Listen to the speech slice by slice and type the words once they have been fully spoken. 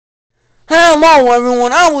Hello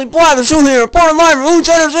everyone, I'm Lee Blathers here, reporting live from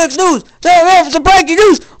Hoocenter 6 News. Today we have some breaking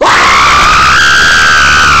news.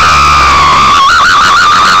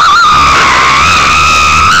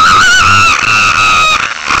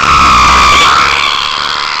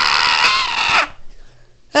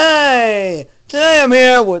 Hey, today I'm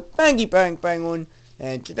here with Bangy Bang Penguin,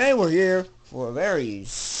 and today we're here for a very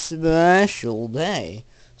special day.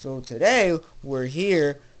 So today we're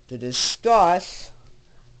here to discuss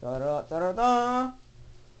Oh,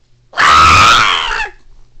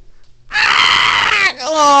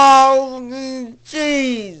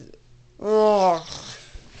 jeez. Oh.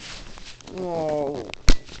 Oh.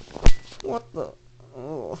 What the?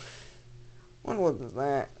 Oh. What was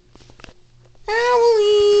that?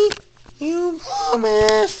 Emily, you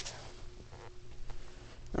promised.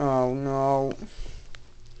 Oh no.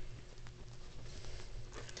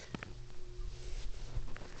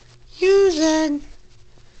 You said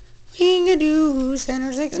we could do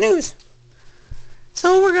Hoocenter 6 News.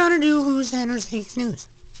 So we're gonna do Hoocenter 6 News.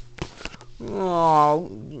 Oh,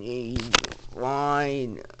 geez,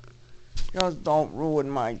 fine. Just don't ruin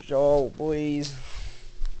my show, please.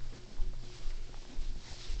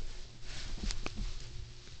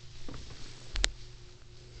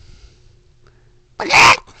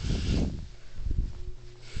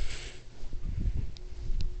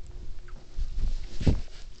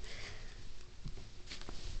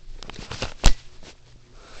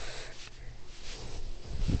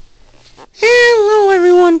 Hello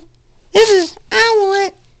everyone, this is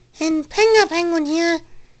Owlet and Penguin here,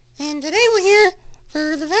 and today we're here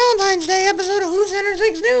for the Valentine's Day episode of Hoocenter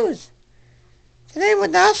 6 News. Today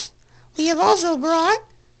with us, we have also brought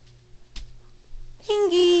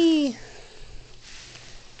Pinky.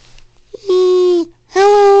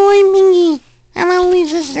 Hello, I'm Pinky. I'm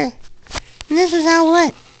Owlet's sister. And this is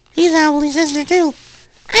Owlet. She's Owlet's sister too.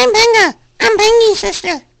 I'm Penga. I'm Pengy's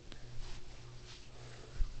sister.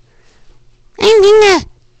 I'm Pinga.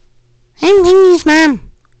 I'm Pingy's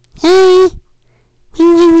mom. Hey.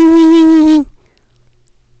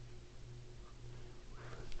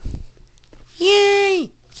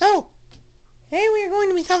 Yay! So, today we are going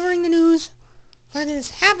to be covering the news for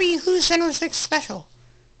this Happy Hoocenter 6 special.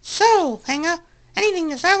 So, Penga,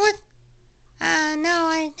 anything to start with? No,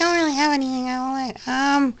 I don't really have anything I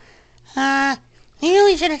want. You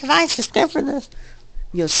really should have devised a script for this.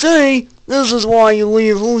 You see, this is why you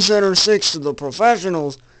leave Hoocenter 6 to the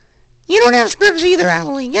professionals. You don't have scripts either,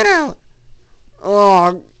 Emily. Get out.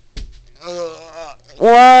 Oh,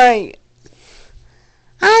 why?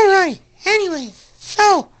 Alright, anyways,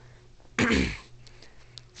 so,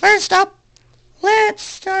 first up, let's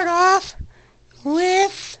start off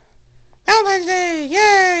with Valentine's Day.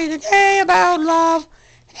 Yay, the day about love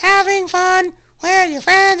and having fun with your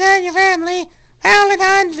friends and your family.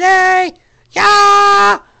 Valentine's Day.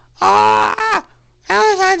 Yeah!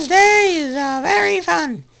 Valentine's Day is very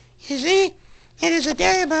fun. You see, it is a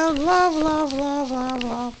day about love, love, love, love,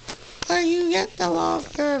 love, where you get to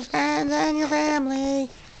love your friends and your family.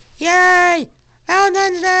 Yay!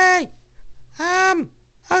 Valentine's Day!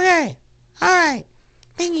 Okay. Alright.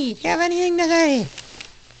 Pinky, do you have anything to say?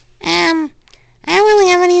 I don't really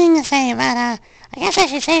have anything to say, but, I guess I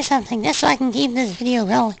should say something just so I can keep this video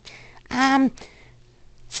rolling.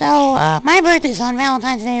 So, my birthday's on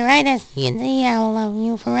Valentine's Day, right? As you can see, I will love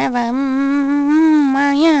you forever.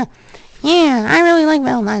 Yeah, I really like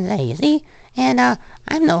Valentine's Day, you see? And,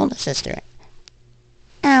 I'm the oldest sister.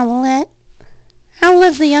 Owlet's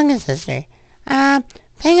the youngest sister.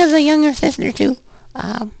 Penga's the younger sister, too.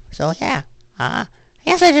 So, yeah. I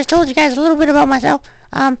guess I just told you guys a little bit about myself.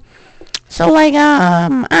 My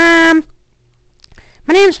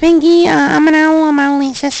name's Pinky. I'm an owl. I'm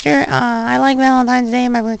Owlet's sister. I like Valentine's Day.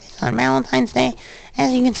 My birthday's on Valentine's Day.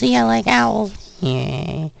 As you can see, I like owls.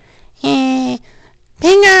 Yeah.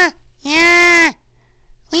 Pinga! Yeah!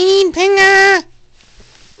 We need Pinga!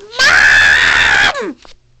 Mom!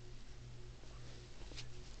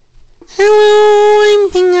 Hello, I'm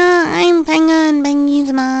Pinga and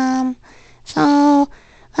Pengy's mom. So,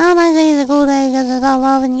 Valentine's Day is a cool day because it's all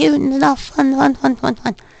love and cute and stuff. Fun.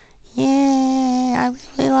 Yeah, I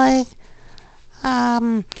really like,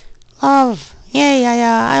 love.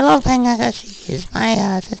 Yeah. I love Penga because she is my,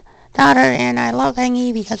 daughter, and I love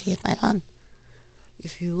Pengy because he is my son.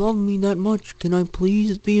 If you love me that much, can I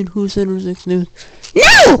please be in Hoocenter 6 News?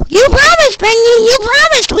 No! You promised, Pengy! You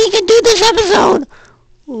promised we could do this episode!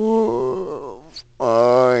 Oh,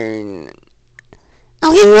 fine.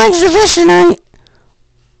 I'll give you extra fish tonight.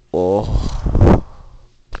 Oh.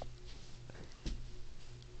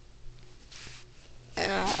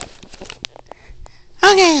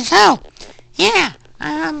 Okay, so, yeah,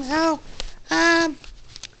 so,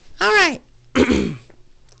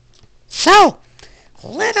 So,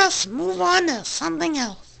 let us move on to something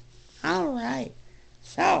else. Alright.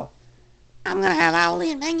 So, I'm going to have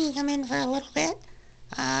Owlie and Maggie come in for a little bit.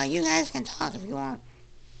 You guys can talk if you want.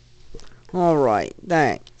 Alright,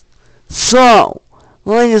 thanks. So,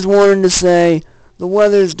 I just wanted to say the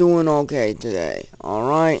weather's doing okay today,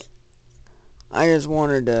 alright? I just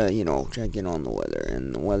wanted to, check in on the weather,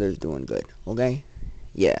 and the weather's doing good, okay?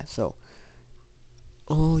 Yeah, so.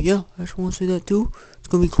 Oh, yeah, I just want to say that too. It's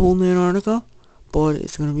going to be cold in Antarctica, but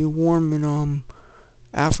it's going to be warm in,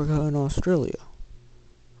 Africa and Australia.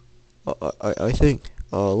 I think.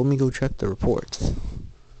 Let me go check the reports.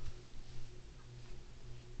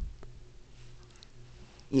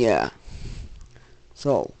 Yeah.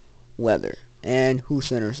 So, weather. And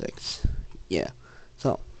Hoocenter 6. Yeah.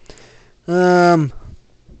 So,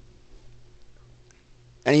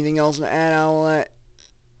 anything else to add, Owlette?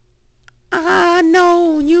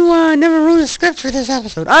 No, you, never wrote a script for this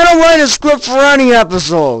episode. I don't write a script for any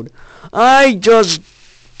episode. I just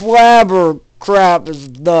blabber crap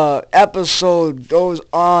as the episode goes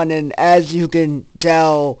on, and as you can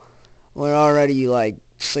tell, we're already,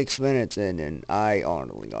 6 minutes in, and I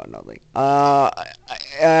honestly got nothing.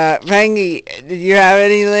 Pangy, did you have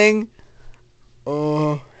anything?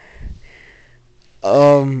 How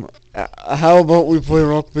about we play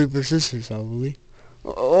rock, paper, scissors, Emily?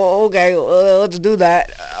 Okay, let's do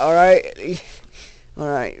that. Alright.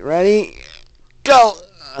 Alright, ready? Go!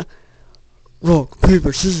 Rock,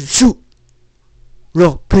 paper, scissors, shoot!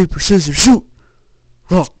 Rock, paper, scissors, shoot!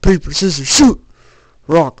 Rock, paper, scissors, shoot!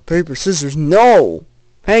 Rock, paper, scissors, no!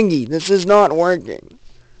 Pangy, this is not working.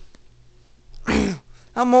 How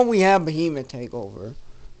about we have Behemoth take over?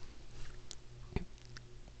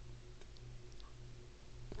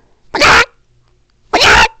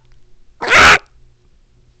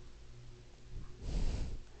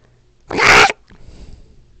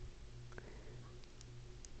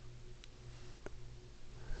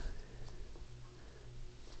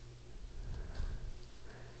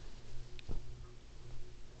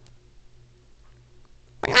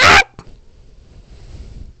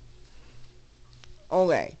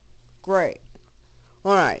 Okay, great.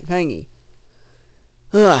 Alright, Pangy.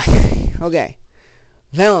 Okay.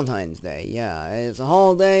 Valentine's Day, yeah. It's a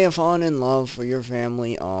holiday of fun and love for your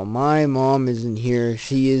family. My mom isn't here.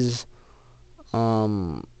 She is,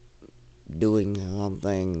 doing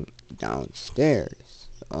something downstairs.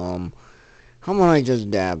 How about I just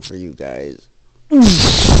dab for you guys?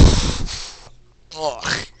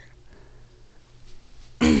 Ugh.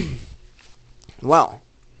 Well,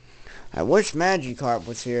 I wish Magikarp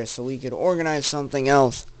was here so we could organize something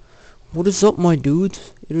else. What is up, my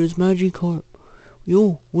dudes? It is Magikarp.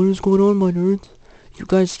 Yo, what is going on, my nerds? You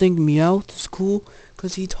guys think Meowth is cool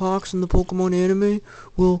because he talks in the Pokemon anime?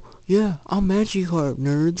 Well, yeah, I'm Magikarp,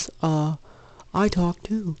 nerds. I talk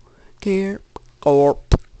too. Garp.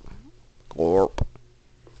 Gorp. Gorp.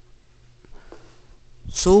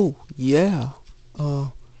 So, yeah.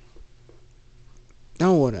 Now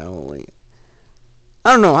what, Emily?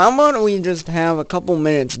 I don't know, how about we just have a couple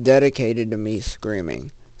minutes dedicated to me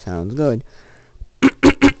screaming? Sounds good.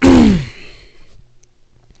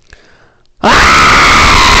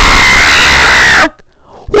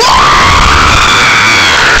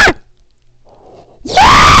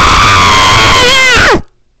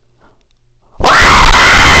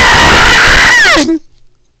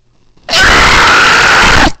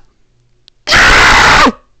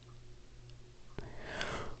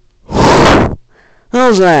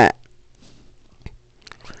 How's that?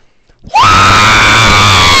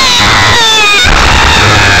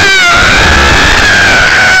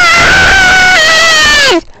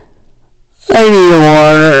 I need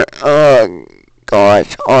water. Oh,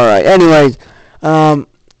 gosh. Alright, anyways,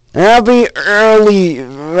 happy early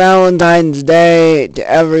Valentine's Day to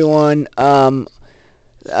everyone.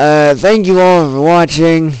 Thank you all for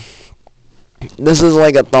watching. This is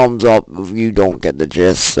like a thumbs up if you don't get the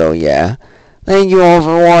gist, so yeah. Thank you all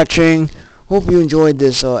for watching. Hope you enjoyed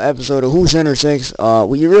this episode of Hoocenter 6.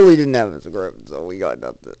 We really didn't have a script, so we got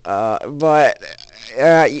nothing.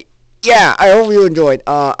 Yeah, I hope you enjoyed.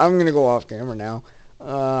 I'm gonna go off camera now.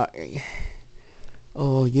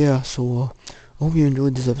 Yeah, so, I hope you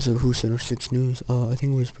enjoyed this episode of Hoocenter 6 News. I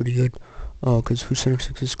think it was pretty good, cause Hoocenter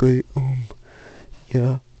 6 is great.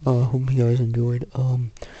 Yeah, hope you guys enjoyed.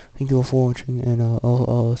 Thank you all for watching, and,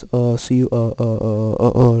 I'll see you,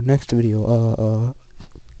 next video,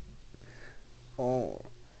 Oh.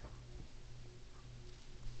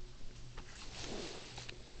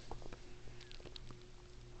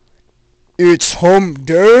 It's hump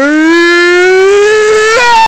day!